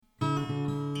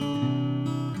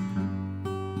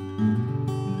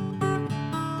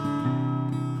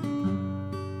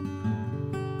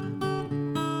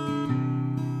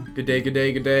Good day, good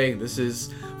day, good day. This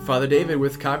is Father David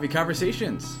with Coffee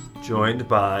Conversations. Joined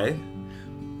by...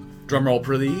 Drumroll,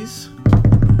 please.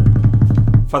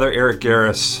 Father Eric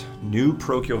Garris, new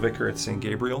parochial vicar at St.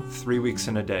 Gabriel, 3 weeks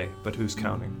and a day, but who's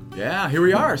counting? Yeah, here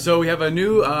we are. So we have a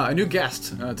new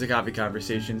guest to Coffee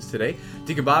Conversations today.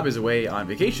 Deacon Bob is away on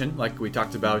vacation, like we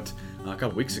talked about a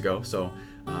couple weeks ago. So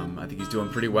I think he's doing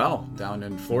pretty well down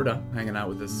in Florida, hanging out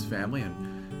with his family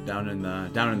and down in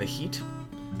the heat.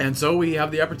 And so we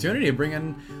have the opportunity of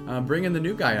bringing the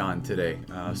new guy on today.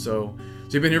 So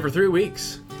you've been here for 3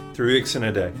 weeks. 3 weeks and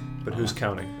a day, but who's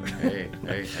counting? Hey,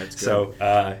 that's good. So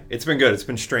it's been good. It's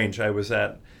been strange. I was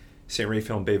at St.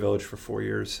 Raphael in Bay Village for 4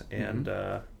 years, and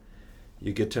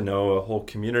you get to know a whole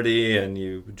community, and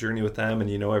you journey with them,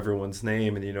 and you know everyone's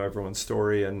name, and you know everyone's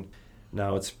story, and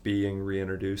now it's being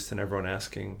reintroduced, and everyone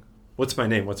asking, what's my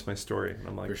name? What's my story? And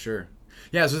I'm like... For sure.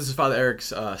 Yeah, so this is Father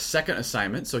Eric's second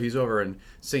assignment. So he's over in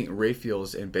St.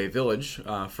 Raphael's in Bay Village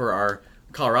for our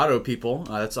Colorado people.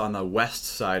 That's on the west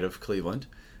side of Cleveland.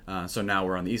 So now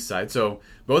we're on the east side. So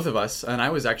both of us, and I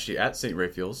was actually at St.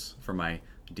 Raphael's for my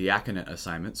diaconate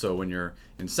assignment. So when you're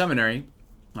in seminary,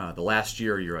 the last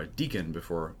year you're a deacon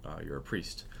before you're a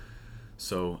priest.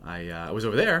 So I was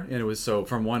over there, and it was so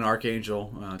from one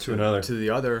archangel to another. To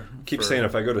the other. Keep saying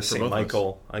if I go to St.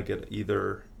 Michael, I get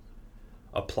either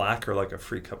a plaque or like a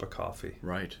free cup of coffee.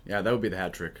 Right. Yeah, that would be the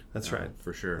hat trick. That's right.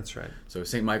 For sure. That's right. So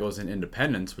St. Michael's in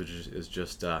Independence, which is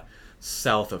just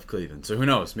south of Cleveland. So who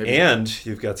knows? Maybe. And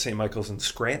you've got St. Michael's in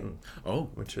Scranton. Oh.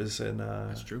 Which is in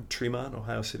that's true. Tremont,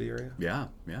 Ohio City area. Yeah.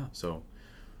 So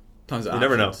tons of you options.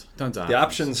 never know. Tons of the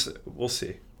options. We'll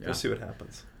see. Yeah. We'll see what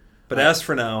happens. But as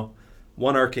for now,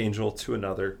 one archangel to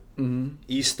another,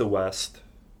 east to west,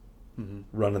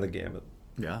 running the gamut.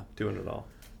 Yeah. Doing it all.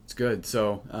 It's good.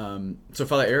 So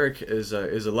Father Eric is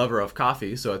a lover of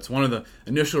coffee. So it's one of the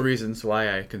initial reasons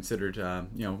why I considered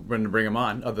when to bring him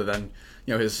on, other than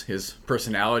his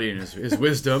personality and his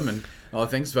wisdom and all the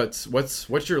things. But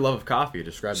what's your love of coffee?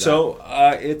 Describe that. So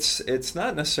it's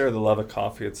not necessarily the love of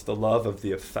coffee. It's the love of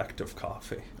the effect of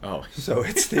coffee. Oh, so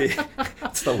it's the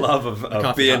love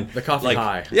of being the coffee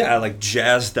high. Yeah, like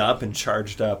jazzed up and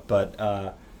charged up. But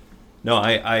no,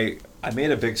 I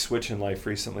made a big switch in life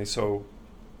recently. So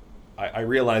I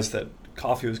realized that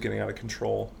coffee was getting out of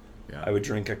control. Yeah. I would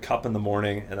drink a cup in the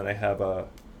morning, and then I have an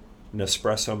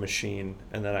espresso machine,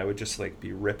 and then I would just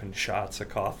be ripping shots of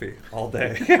coffee all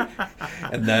day.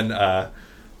 And then I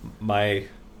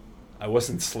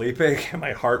wasn't sleeping, and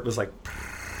my heart was like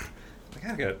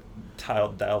I gotta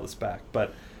dial this back.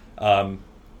 But I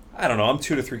don't know. I'm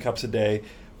 2 to 3 cups a day.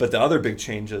 But the other big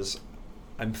change is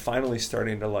I'm finally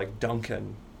starting to like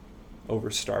Dunkin' over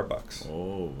Starbucks.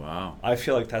 Oh, wow. I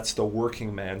feel like that's the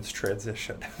working man's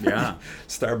transition. Yeah.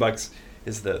 Starbucks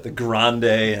is the grande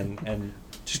and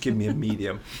just give me a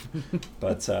medium.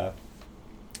 But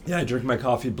I drink my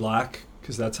coffee black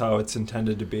because that's how it's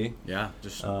intended to be. Yeah,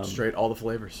 just straight all the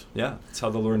flavors. Yeah, that's how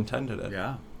the Lord intended it.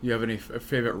 Yeah. You have any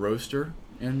favorite roaster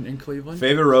in Cleveland?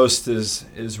 Favorite roast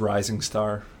is Rising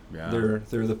Star. Yeah.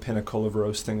 They're the pinnacle of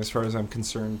roasting as far as I'm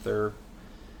concerned. They're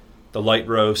the light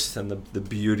roast and the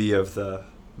beauty of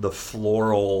the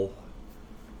floral,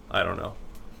 I don't know.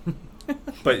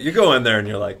 But you go in there and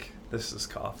you're like, this is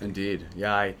coffee. Indeed.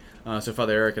 Yeah. So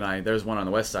Father Eric and I, there's one on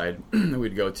the west side that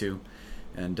we'd go to.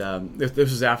 And this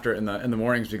was after, in the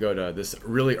mornings, we go to this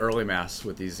really early mass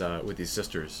with these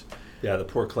sisters. Yeah, the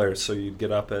Poor Clares. So you'd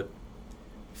get up at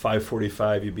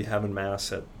 5:45, you'd be having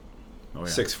mass at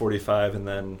 6:45, and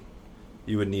then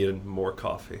you would need more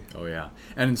coffee. Oh, yeah.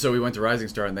 And so we went to Rising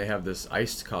Star, and they have this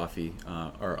iced coffee,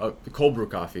 or a cold brew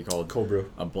coffee called Cold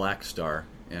Brew. A Black Star.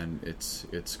 And it's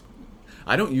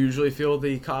I don't usually feel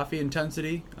the coffee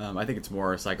intensity. I think it's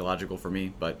more psychological for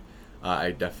me, but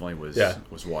I definitely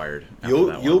was wired after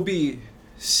that You'll be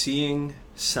seeing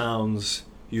sounds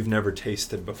you've never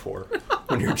tasted before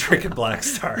when you're drinking Black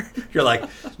Star. You're like,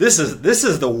 this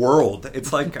is the world.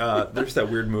 It's like there's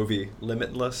that weird movie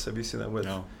Limitless. Have you seen that with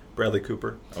Bradley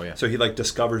Cooper? Oh yeah. So he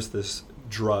discovers this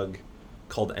drug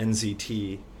called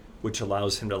NZT, which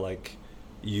allows him to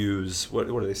use what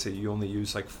do they say? You only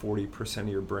use 40% of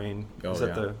your brain. Oh, is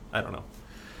that I don't know.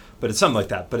 But it's something like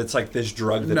that. But it's this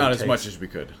drug that not as much as we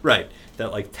could. Right.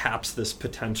 That taps this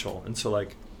potential. And so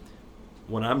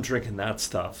when I'm drinking that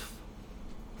stuff,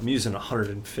 I'm using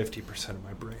 150% of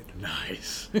my brain.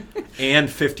 Nice. And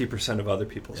 50% of other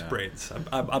people's brains.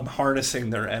 I'm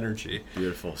harnessing their energy.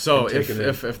 Beautiful. So if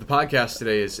the podcast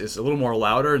today is a little more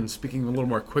louder and speaking a little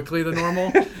more quickly than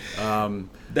normal,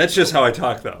 that's just how I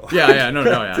talk, though.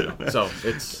 No. So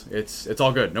it's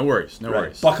all good. No worries.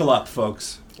 Buckle up,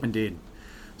 folks. Indeed.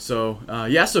 So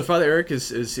so Father Eric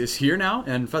is here now,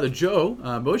 and Father Joe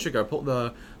Bozik,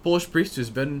 the Polish priest who's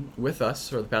been with us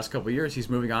for the past couple of years, he's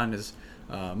moving on as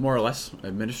more or less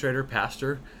administrator,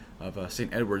 pastor of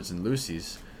St. Edward's and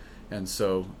Lucy's. And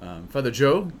so Father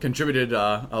Joe contributed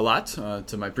a lot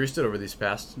to my priesthood over these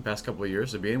past couple of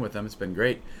years of being with them. It's been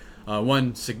great.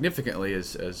 One significantly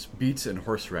is beets and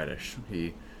horseradish.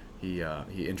 He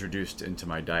introduced into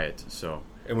my diet. So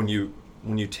and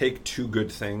when you take two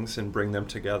good things and bring them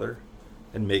together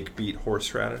and make beet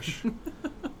horseradish,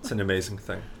 it's an amazing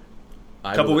thing.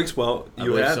 A couple weeks,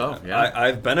 you had. So, yeah.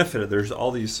 I've benefited. There's all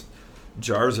these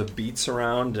jars of beets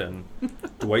around, and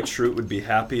Dwight Schrute would be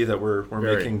happy that we're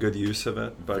making good use of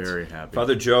it. But very happy.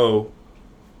 Father Joe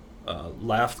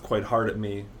laughed quite hard at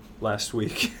me last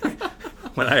week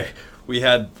when we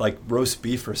had like roast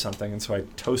beef or something, and so I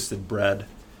toasted bread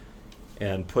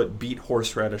and put beet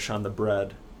horseradish on the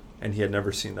bread, and he had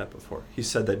never seen that before. He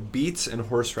said that beets and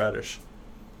horseradish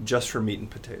just for meat and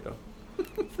potato,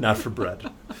 not for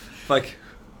bread. Like,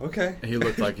 okay. He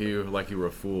looked like you were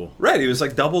a fool. Right, he was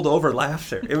like doubled over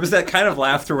laughter. It was that kind of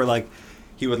laughter where like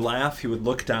he would laugh, he would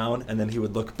look down, and then he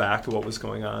would look back to what was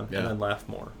going on, and then laugh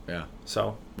more. Yeah.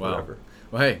 So, whatever.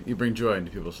 Well, hey, you bring joy into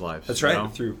people's lives. That's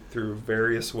right, through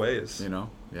various ways.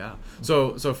 Yeah.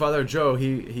 So Father Joe,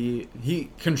 he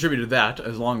contributed that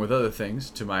along with other things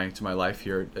to my life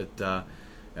here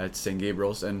at St.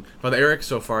 Gabriel's. And Father Eric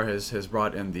so far has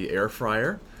brought in the air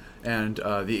fryer and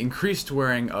the increased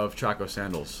wearing of Chaco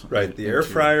sandals. Right. The air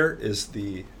fryer is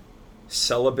the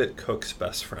celibate cook's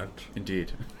best friend.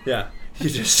 Indeed. Yeah. You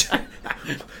just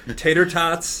tater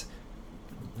tots,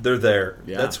 they're there.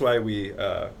 Yeah. That's why we.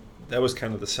 That was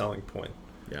kind of the selling point.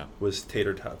 Yeah. Was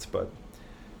tater tots, but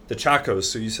the Chacos.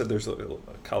 So you said there's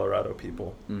Colorado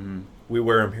people. Mm-hmm. We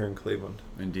wear them here in Cleveland.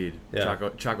 Indeed. Yeah.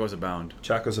 Chacos abound.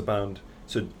 Chacos abound.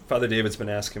 So Father David's been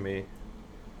asking me,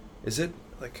 is it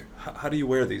like how do you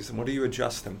wear these and what do you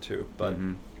adjust them to? But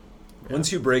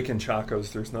once you break in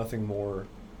Chacos, there's nothing more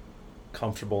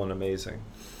comfortable and amazing,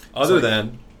 other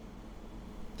than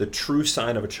the true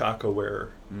sign of a Chaco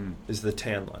wearer is the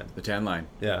tan line. The tan line.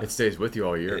 Yeah. It stays with you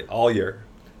all year. All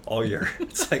year.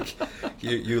 It's like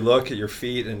you look at your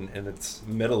feet and it's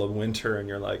middle of winter and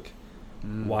you're like,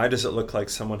 why does it look like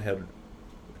someone had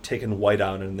taken white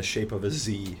out in the shape of a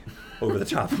Z over the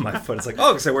top of my foot? It's like,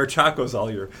 because I wear Chacos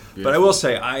all year. Beautiful. But I will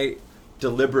say, I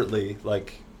deliberately,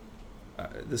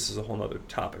 this is a whole other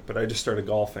topic, but I just started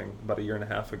golfing about a year and a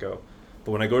half ago.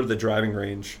 But when I go to the driving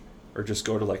range or just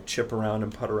go to chip around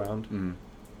and putt around,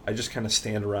 I just kind of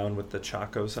stand around with the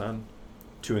Chacos on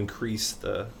to increase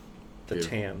the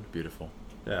tan. Beautiful.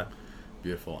 Yeah.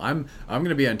 Beautiful. I'm going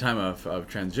to be in time of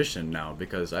transition now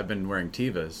because I've been wearing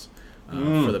Tevas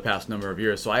for the past number of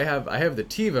years. So I have the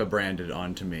Teva branded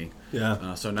onto me.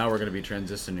 Yeah. So now we're going to be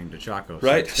transitioning to Chaco.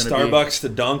 Right. So Starbucks to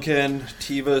Dunkin',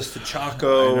 Tevas to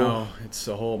Chaco. I know. It's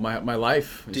a whole my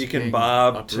life. Deacon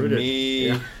Bob uprooted. To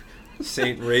me.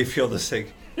 St. Raphael to St.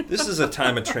 This is a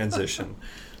time of transition.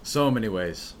 So many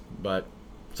ways, but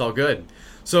it's all good.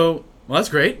 So, well, that's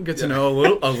great. Get to know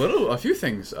a few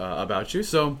things about you.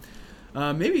 So,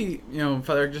 maybe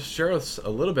Father, just share us a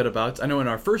little bit about. I know in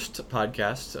our first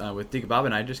podcast with Deacon Bob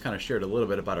and I just kind of shared a little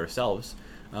bit about ourselves.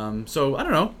 So I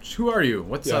don't know, who are you?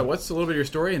 What's a little bit of your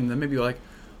story, and then maybe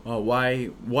why,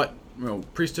 what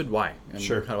priesthood, why, and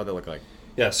sure. How what they look like.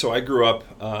 Yeah. So I grew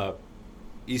up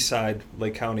East Side,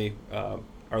 Lake County,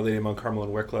 Our Lady of Mount Carmel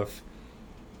and Wycliffe.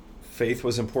 Faith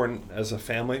was important as a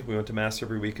family. We went to Mass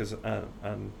every week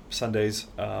on Sundays.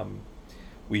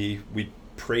 We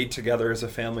prayed together as a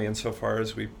family insofar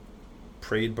as we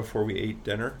prayed before we ate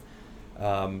dinner.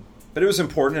 But it was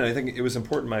important, and I think it was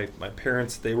important. My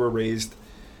parents, they were raised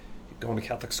going to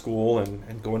Catholic school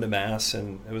and going to Mass,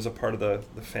 and it was a part of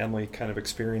the family kind of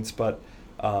experience. But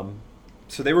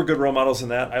so they were good role models in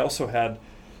that. I also had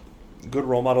good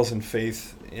role models in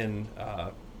faith in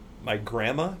my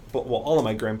grandma, all of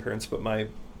my grandparents, but my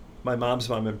mom's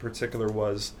mom in particular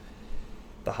was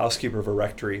the housekeeper of a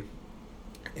rectory.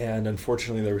 And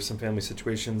unfortunately, there were some family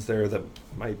situations there that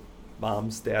my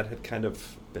mom's dad had kind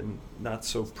of been not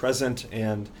so present,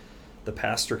 and the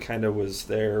pastor kind of was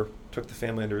there, took the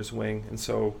family under his wing. And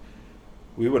so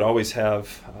we would always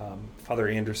have Father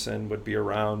Anderson would be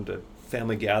around at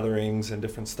family gatherings and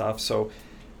different stuff. So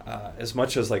as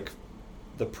much as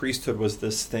the priesthood was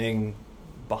this thing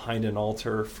behind an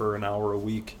altar for an hour a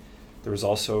week, there was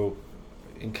also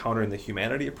encountering the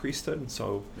humanity of priesthood. And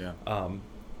so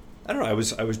I don't know,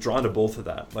 I was drawn to both of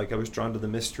that. I was drawn to the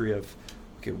mystery of,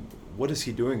 okay, what is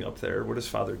he doing up there? What is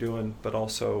Father doing? But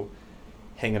also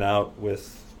hanging out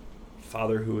with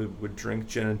Father who would drink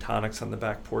gin and tonics on the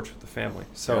back porch with the family.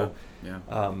 So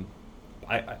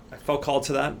I felt called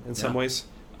to that in some ways.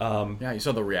 You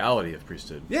saw the reality of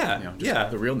priesthood. Yeah,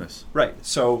 the realness. Right.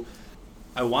 So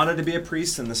I wanted to be a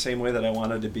priest in the same way that I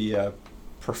wanted to be a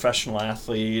professional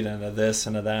athlete and a this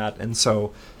and a that. And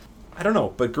so, I don't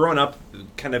know, but growing up,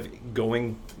 kind of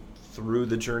going through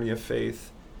the journey of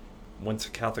faith, went to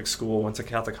Catholic school, went to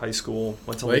Catholic high school,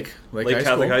 went to Lake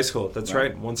Catholic High School. That's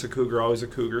right. Once a Cougar, always a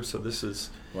Cougar. So this is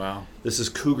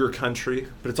Cougar country,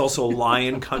 but it's also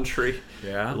Lion country.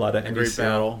 Yeah. A lot of NBC. Great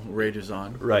battle rages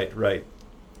on. Right.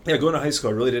 Yeah, going to high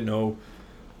school, I really didn't know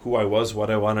who I was,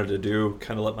 what I wanted to do,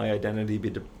 kind of let my identity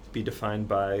be defined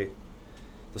by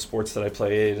the sports that I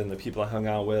played and the people I hung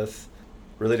out with.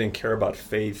 Really didn't care about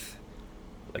faith.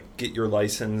 Like, get your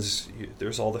license,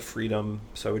 there's all the freedom.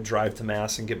 So I would drive to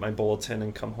Mass and get my bulletin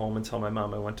and come home and tell my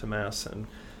mom I went to Mass.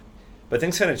 But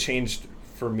things kind of changed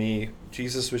for me.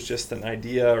 Jesus was just an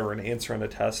idea or an answer on a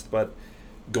test. But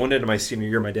going into my senior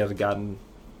year, my dad had gotten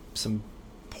some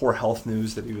poor health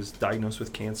news that he was diagnosed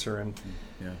with cancer, and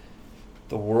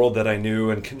the world that I knew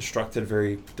and constructed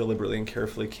very deliberately and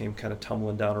carefully came kind of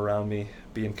tumbling down around me,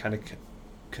 being kind of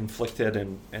conflicted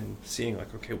and seeing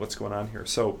like, okay, what's going on here?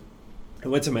 So I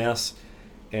went to Mass,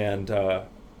 and there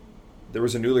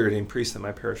was a newly ordained priest at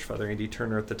my parish, Father Andy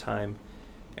Turner at the time,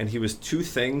 and he was two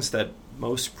things that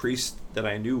most priests that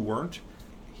I knew weren't.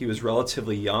 He was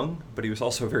relatively young, but he was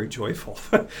also very joyful.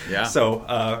 Yeah. So,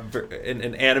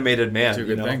 an animated man. Two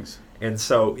good things. And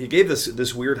so he gave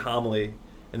this weird homily,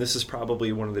 and this is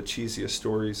probably one of the cheesiest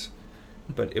stories,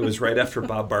 but it was right after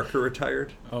Bob Barker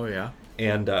retired. Oh, yeah.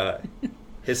 And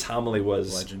his homily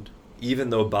was, legend. Even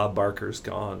though Bob Barker's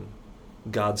gone,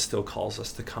 God still calls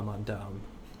us to come on down.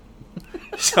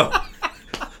 So,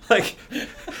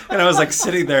 and I was like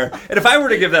sitting there, and if I were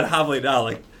to give that homily now,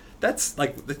 that's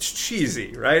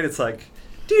cheesy, right? It's like,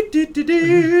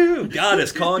 God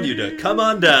is calling you to come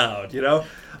on down,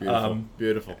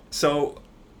 Beautiful. So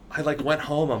I went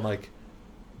home. I'm like,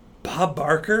 Bob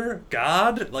Barker,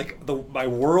 God, my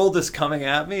world is coming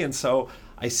at me. And so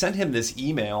I sent him this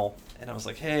email, and I was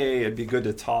like, hey, it'd be good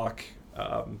to talk.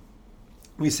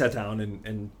 We sat down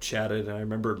and chatted, and I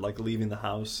remember leaving the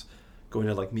house, going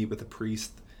to meet with a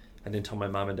priest. I didn't tell my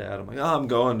mom and dad. I'm like, I'm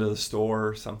going to the store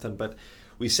or something. But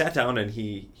we sat down, and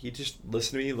he just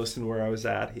listened to me, listened where I was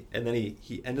at. And then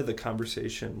he ended the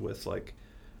conversation with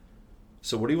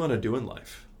so what do you want to do in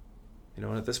life?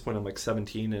 And at this point I'm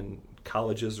 17, and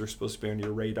colleges are supposed to be on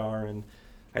your radar. And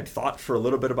I'd thought for a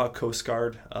little bit about Coast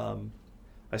Guard.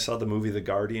 I saw the movie The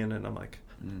Guardian, and I'm like,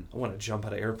 I want to jump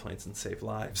out of airplanes and save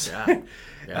lives.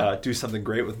 Yeah. Do something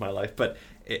great with my life. But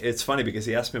it's funny because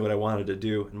he asked me what I wanted to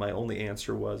do, and my only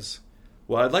answer was,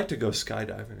 well, I'd like to go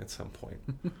skydiving at some point.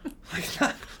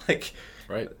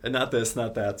 Right. Not this,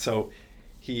 not that. So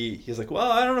he's like,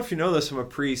 well, I don't know if you know this, I'm a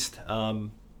priest,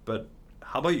 but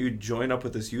how about you join up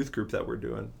with this youth group that we're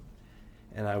doing?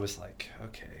 And I was like,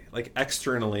 okay,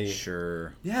 externally,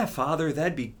 sure, yeah, Father,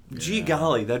 that'd be, gee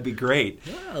golly, that'd be great.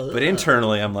 Yeah. But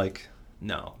internally, I'm like,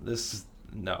 no.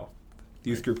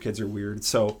 Youth group kids are weird.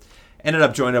 So ended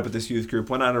up joining up with this youth group,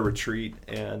 went on a retreat,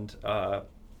 and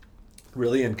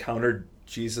really encountered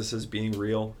Jesus as being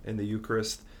real in the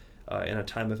Eucharist, in a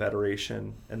time of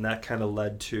adoration, and that kind of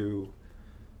led to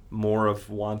more of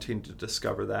wanting to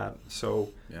discover that. So,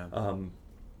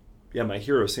 my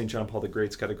hero, St. John Paul the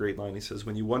Great's got a great line. He says,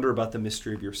 when you wonder about the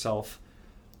mystery of yourself,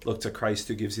 look to Christ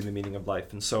who gives you the meaning of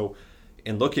life. And so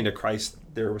in looking to Christ,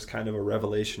 there was kind of a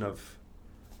revelation of,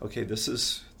 okay, this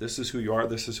is who you are,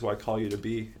 this is who I call you to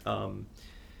be. And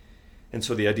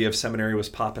so the idea of seminary was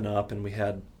popping up, and we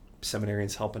had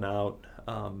seminarians helping out.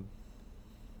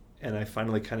 And I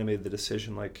finally kind of made the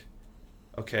decision,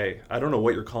 okay, I don't know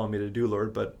what you're calling me to do,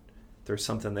 Lord, but there's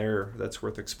something there that's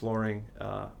worth exploring.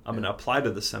 I'm going to apply to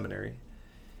the seminary.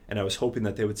 And I was hoping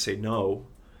that they would say no,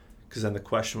 because then the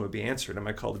question would be answered. Am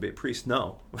I called to be a priest?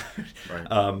 No. Right.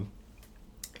 Up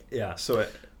ass.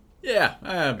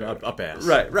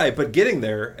 Right. But getting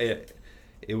there,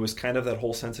 it was kind of that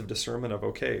whole sense of discernment of,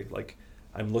 okay,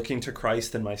 I'm looking to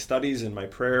Christ in my studies, in my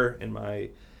prayer, in my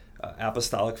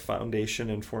apostolic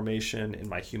foundation and formation, in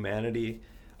my humanity.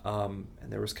 And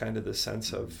there was kind of this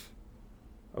sense of,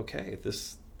 okay,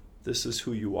 this is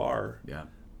who you are. Yeah.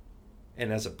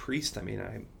 And as a priest,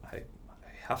 I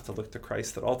have to look to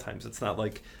Christ at all times. It's not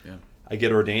I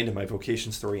get ordained and my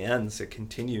vocation story ends. It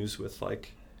continues with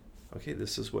okay,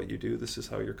 this is what you do. This is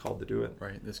how you're called to do it.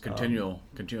 Right. This continual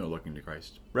looking to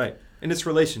Christ. Right. And it's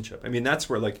relationship. That's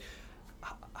where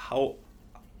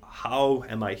how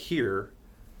am I here?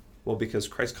 Well, because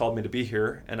Christ called me to be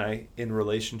here, and I, in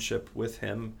relationship with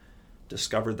him,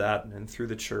 discovered that, and through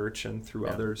the church and through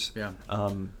others. Yeah.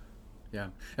 Yeah.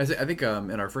 I think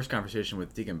in our first conversation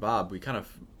with Deacon Bob, we kind of,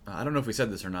 I don't know if we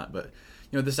said this or not, but,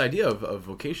 this idea of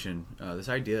vocation, this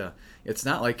idea, it's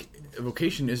not like,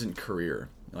 vocation isn't career.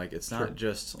 Like, it's not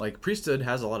just, like, priesthood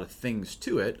has a lot of things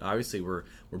to it. Obviously, we're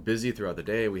busy throughout the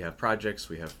day. We have projects,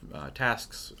 we have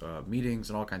tasks, meetings,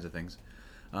 and all kinds of things.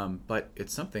 But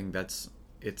it's something that's,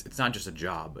 it's not just a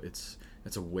job. It's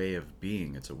a way of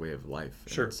being. It's a way of life.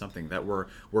 Sure. It's something that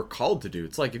we're called to do.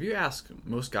 It's like if you ask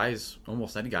most guys,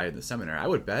 almost any guy in the seminary, I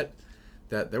would bet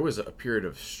that there was a period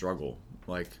of struggle.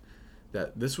 Like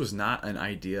that this was not an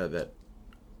idea that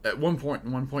at one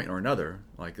point or another,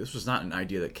 like this was not an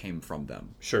idea that came from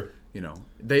them. Sure.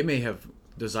 They may have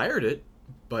desired it,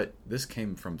 but this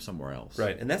came from somewhere else.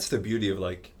 Right. And that's the beauty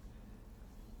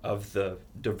of the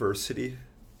diversity,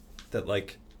 that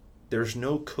like there's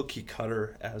no cookie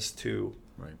cutter as to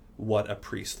what a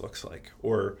priest looks like,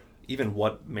 or even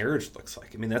what marriage looks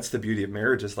like. I mean, that's the beauty of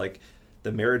marriage, is like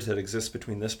the marriage that exists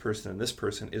between this person and this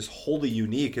person is wholly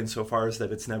unique insofar as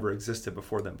that it's never existed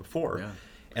before them before. Yeah.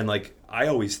 And like, I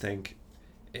always think,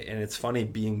 and it's funny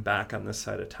being back on this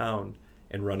side of town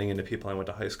and running into people I went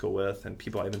to high school with and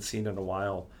people I haven't seen in a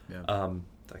while. Yeah.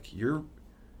 Like, you're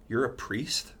a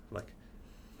priest? Like,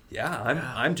 yeah,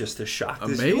 I'm just as shocked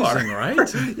as Amazing, you are.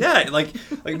 right? Yeah, like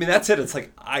I mean, that's it. It's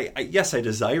like yes, I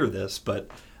desire this, but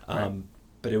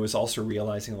but it was also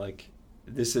realizing like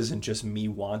this isn't just me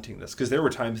wanting this, because there were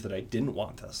times that I didn't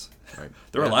want this. Right.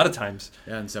 There were a lot of times.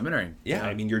 Yeah, in seminary. Yeah,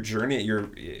 I mean, your journey,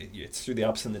 it's through the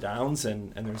ups and the downs,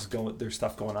 and there's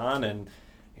stuff going on, and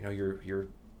you're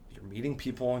meeting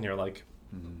people, and you're like,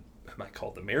 am I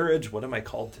called to marriage? What am I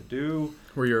called to do?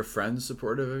 Were your friends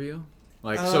supportive of you?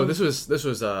 Like, so this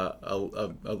was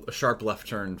a sharp left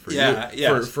turn for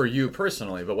you, for you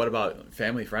personally. But what about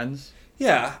family, friends?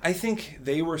 Yeah, I think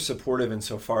they were supportive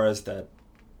insofar as that,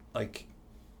 like,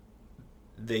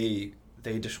 they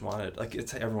just wanted, like,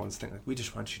 it's everyone's thing. Like, we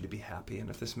just want you to be happy, and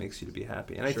if this makes you to be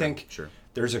happy, and I think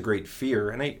there's a great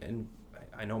fear, and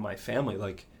I know my family,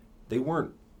 like, they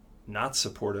weren't not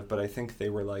supportive, but I think they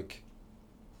were like,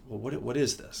 well, what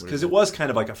is this? Because it was kind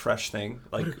of like a fresh thing.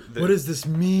 Like, what does this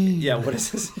mean? Yeah, what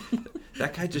is this?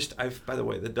 That guy by the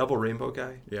way, the double rainbow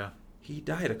guy. Yeah. He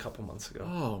died a couple months ago.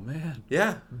 Oh, man.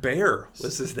 Yeah, Bear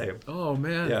was his name. Oh,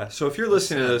 man. Yeah, so if you're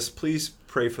listening to this, please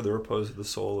pray for the repose of the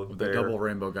soul of Bear. The double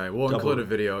rainbow guy. We'll include a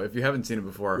video. If you haven't seen it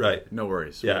before, no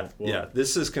worries. Yeah, yeah.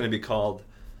 This is going to be called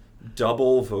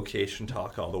Double Vocation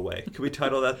Talk All the Way. Can we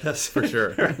title that this? For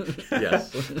sure.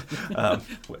 Yes.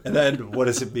 And then, what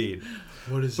does it mean?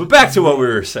 But back to what we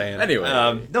were saying. Anyway.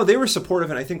 No, they were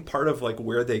supportive, and I think part of like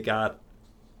where they got,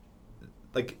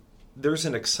 like, there's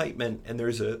an excitement, and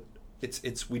there's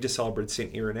we just celebrated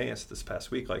St. Irenaeus this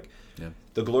past week. Like,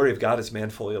 the glory of God is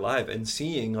man fully alive, and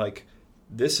seeing like,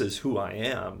 this is who I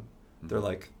am. They're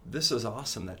like, this is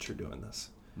awesome that you're doing this.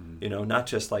 Not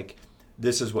just like,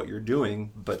 this is what you're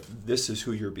doing, but this is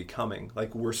who you're becoming.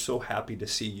 Like, we're so happy to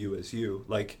see you as you.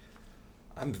 Like,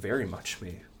 I'm very much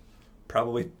me.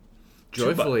 Probably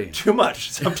joyfully. Too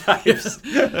much sometimes.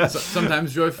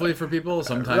 Sometimes joyfully for people,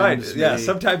 sometimes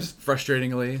sometimes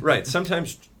frustratingly. Right,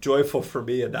 sometimes joyful for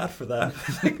me and not for them.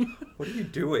 Like, what are you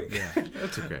doing? Yeah,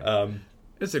 that's okay.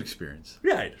 It's an experience.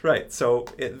 Right. So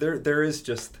there is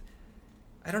just,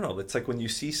 I don't know, it's like when you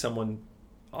see someone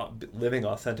living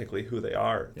authentically who they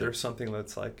are, there's something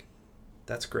that's like,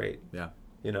 that's great. Yeah.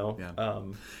 Yeah.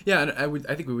 And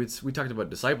I think we talked about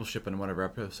discipleship in one of our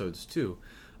episodes too.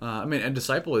 I mean, a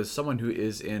disciple is someone who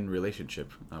is in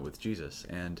relationship with Jesus,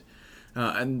 and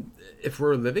if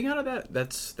we're living out of that,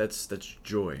 that's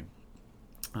joy.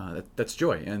 That's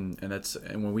joy, and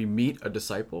when we meet a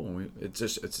disciple,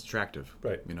 it's attractive,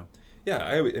 right? Yeah.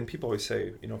 And people always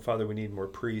say, Father, we need more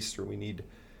priests, or and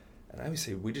I always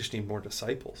say we just need more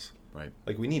disciples, right?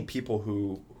 Like, we need people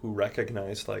who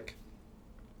recognize, like,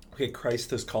 okay,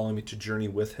 Christ is calling me to journey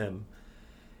with Him,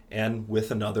 and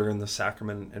with another in the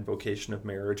sacrament and vocation of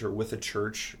marriage, or with a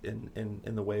church in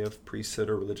the way of priesthood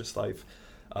or religious life.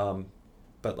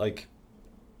 But like,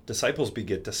 disciples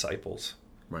beget disciples.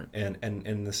 Right. And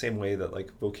in the same way that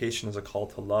like vocation is a call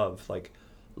to love, like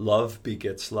love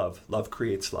begets love. Love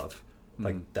creates love.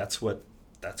 Like that's what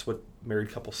married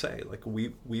couples say. Like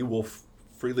we will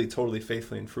freely, totally,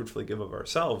 faithfully, and fruitfully give of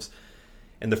ourselves.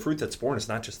 And the fruit that's born is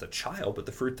not just a child, but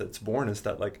the fruit that's born is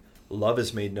that like love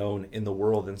is made known in the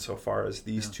world insofar as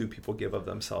these two people give of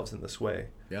themselves in this way.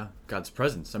 Yeah, God's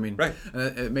presence. I mean, right.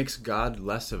 It makes God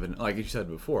less of like you said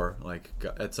before, like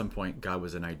at some point God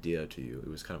was an idea to you. It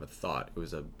was kind of a thought. It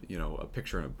was a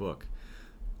picture in a book.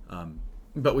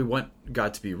 But we want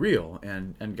God to be real,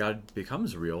 and God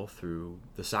becomes real through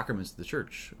the sacraments of the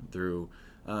church, through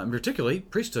particularly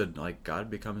priesthood. Like God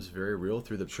becomes very real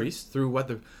through the priest, through what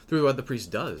the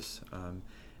priest does.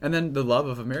 And then the love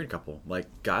of a married couple, like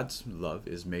God's love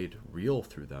is made real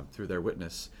through them, through their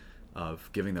witness of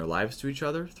giving their lives to each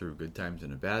other through good times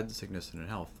and in bad, sickness and in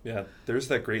health. Yeah, there's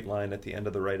that great line at the end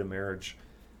of the rite of marriage,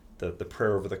 the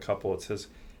prayer over the couple. It says,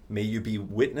 "May you be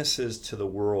witnesses to the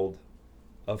world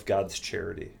of God's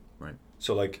charity." Right.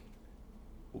 So like,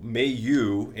 may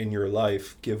you in your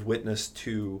life give witness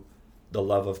to the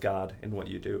love of God in what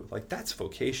you do. Like that's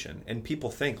vocation. And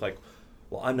people think like,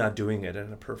 well, I'm not doing it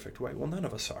in a perfect way. Well, none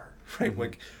of us are, right? Mm-hmm.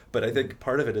 Like, but I think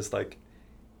part of it is like,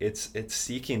 it's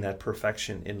seeking that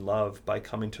perfection in love by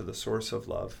coming to the source of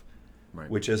love, right,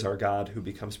 which is our God who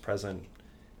becomes present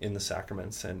in the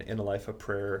sacraments and in a life of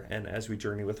prayer, and as we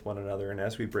journey with one another, and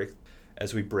as we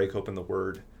break open the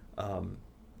Word,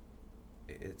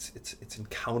 it's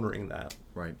encountering that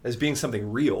right, as being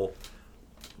something real,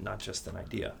 not just an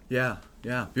idea. Yeah,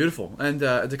 beautiful. And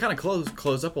to kind of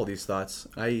close up all these thoughts,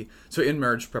 so in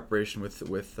marriage preparation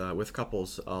with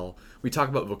couples, we talk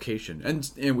about vocation,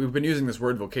 and we've been using this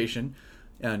word vocation,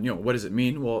 and what does it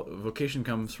mean? Well, vocation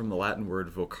comes from the Latin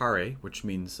word vocare, which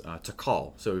means to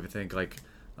call. So if you think like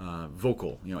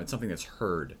vocal, it's something that's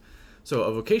heard. So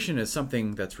a vocation is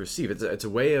something that's received. It's a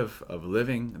way of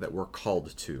living that we're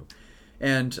called to.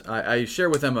 And I share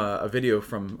with them a video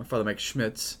from Father Mike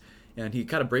Schmitz, and he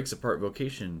kind of breaks apart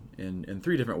vocation in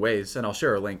three different ways, and I'll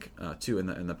share a link too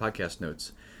in the podcast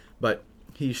notes. But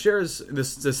he shares the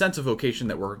sense of vocation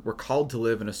that we're called to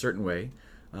live in a certain way.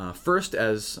 First,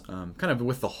 as kind of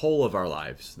with the whole of our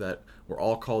lives, that we're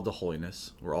all called to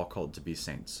holiness, we're all called to be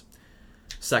saints.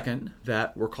 Second,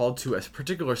 that we're called to a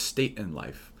particular state in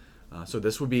life. So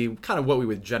this would be kind of what we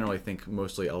would generally think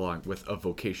mostly along with a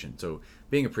vocation. So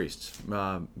being a priest,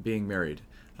 being married,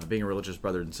 being a religious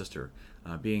brother and sister,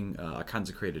 being a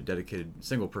consecrated, dedicated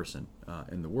single person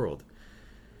in the world.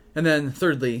 And then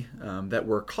thirdly, that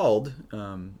we're called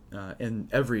in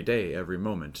every day, every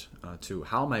moment, to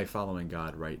how am I following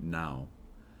God right now?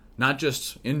 Not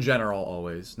just in general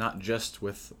always, not just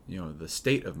with the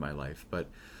state of my life, but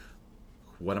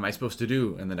what am I supposed to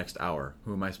do in the next hour?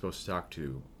 Who am I supposed to talk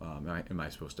to? Am I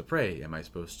supposed to pray? Am I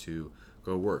supposed to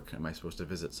go work? Am I supposed to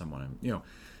visit someone?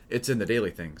 It's in the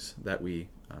daily things that we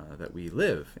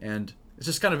live, and it's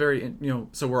just kind of very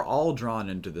So we're all drawn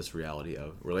into this reality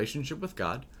of relationship with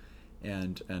God,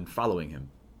 and following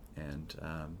Him, and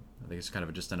I think it's kind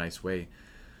of just a nice way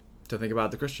to think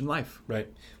about the Christian life.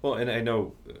 Right. Well, and I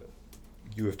know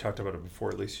you have talked about it before.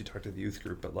 At least you talked to the youth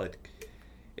group, but like,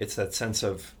 it's that sense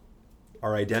of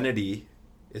our identity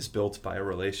is built by a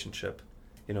relationship,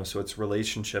 so it's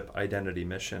relationship, identity,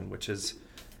 mission, which is,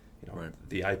 right,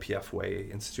 the IPF Way,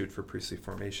 Institute for Priestly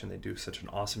Formation. They do such an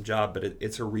awesome job, but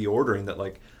it's a reordering that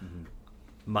like,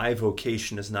 my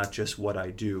vocation is not just what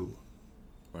I do,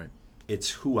 right?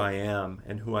 It's who I am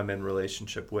and who I'm in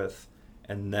relationship with,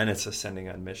 and then it's ascending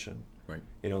on mission. Right.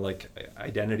 Like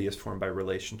identity is formed by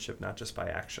relationship, not just by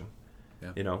action.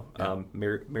 Yeah.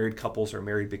 Married couples are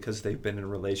married because they've been in a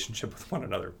relationship with one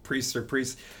another. Priests are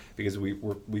priests because we've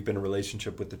been in a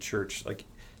relationship with the church. Like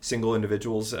single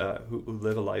individuals who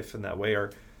live a life in that way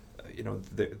are,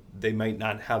 they might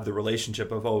not have the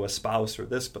relationship of a spouse or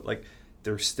this, but like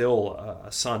they're still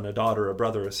a son, a daughter, a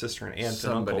brother, a sister, an aunt,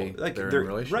 somebody, an uncle. Like they're in a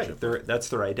relationship. Right. That's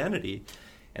their identity,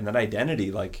 and that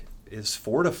identity like is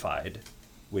fortified,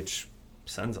 which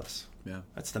sends us. Yeah.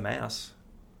 That's the Mass.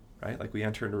 Right? Like we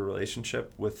enter into a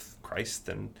relationship with Christ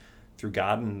and through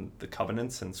God and the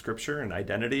covenants and Scripture and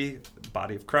identity, the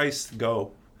body of Christ,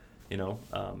 go.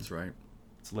 That's right.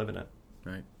 Let's live in it.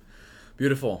 Right.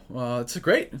 Beautiful. It's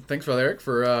great. Thanks, Father Eric,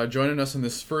 for joining us in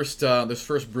this first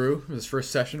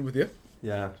session with you.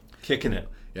 Yeah. Kicking it.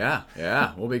 Yeah.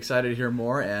 We'll be excited to hear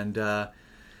more, and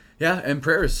and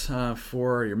prayers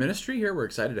for your ministry here. We're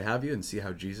excited to have you and see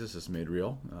how Jesus is made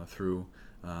real through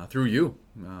you,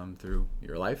 through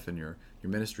your life and your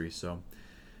ministry. So,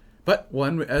 but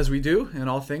as we do in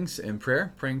all things in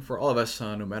prayer, praying for all of us,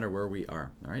 no matter where we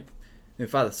are. All right. In the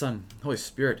Father, Son, Holy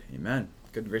Spirit. Amen.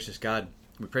 Good and gracious God,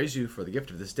 we praise you for the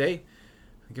gift of this day,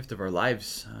 the gift of our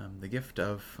lives, the gift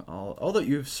of all that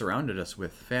you've surrounded us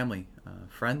with, family,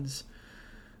 friends,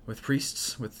 with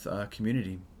priests, with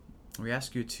community. We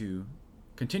ask you to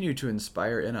continue to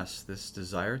inspire in us this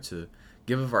desire to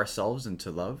give of ourselves and to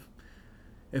love.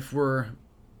 If we're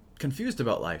confused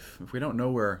about life, if we don't know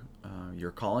where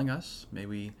you're calling us, may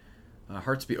we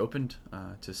hearts be opened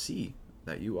to see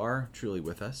that you are truly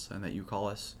with us and that you call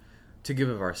us to give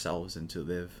of ourselves and to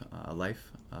live a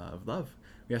life of love.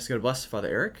 We ask you to bless Father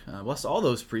Eric, bless all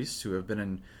those priests who have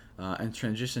been in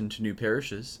transition to new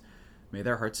parishes. May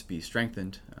their hearts be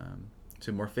strengthened.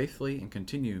 to more faithfully and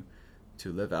continue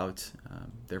to live out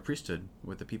their priesthood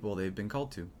with the people they've been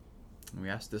called to. And we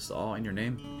ask this all in your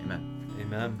name. Amen.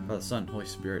 Amen. Father, Son, Holy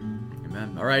Spirit.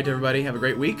 Amen. All right, everybody, have a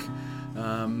great week.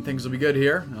 Things will be good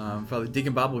here. Father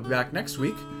Deacon Bob will be back next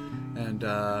week, and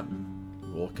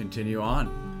we'll continue on.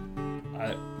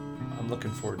 I'm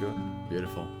looking forward to it.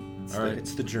 Beautiful. All right.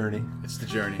 It's the journey. It's the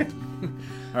journey.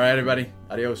 All right, everybody.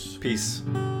 Adios. Peace.